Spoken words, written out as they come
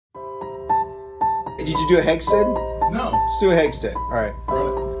Did you do a Heggstad? No. Let's do a Heggstad. All right.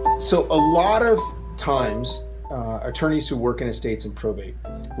 Run it. So a lot of times, attorneys who work in estates and probate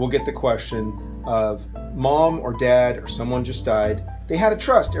will get the question of mom or dad or someone just died. They had a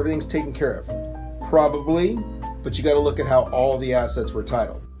trust. Everything's taken care of. Probably, but you got to look at how all the assets were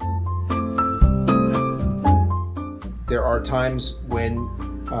titled. There are times when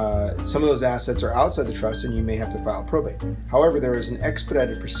some of those assets are outside the trust and you may have to file probate. However, there is an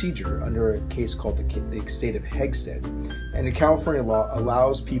expedited procedure under a case called the estate of Heggstad. And the California law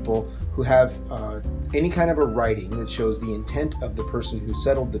allows people who have any kind of a writing that shows the intent of the person who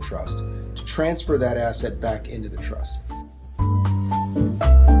settled the trust to transfer that asset back into the trust.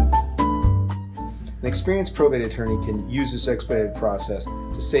 An experienced probate attorney can use this expedited process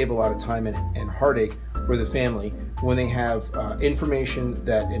to save a lot of time and heartache for the family when they have information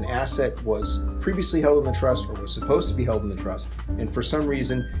that an asset was previously held in the trust or was supposed to be held in the trust, and for some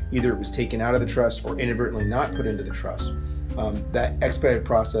reason either it was taken out of the trust or inadvertently not put into the trust. That expedited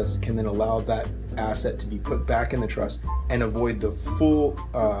process can then allow that asset to be put back in the trust and avoid the full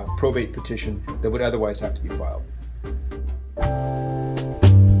probate petition that would otherwise have to be filed.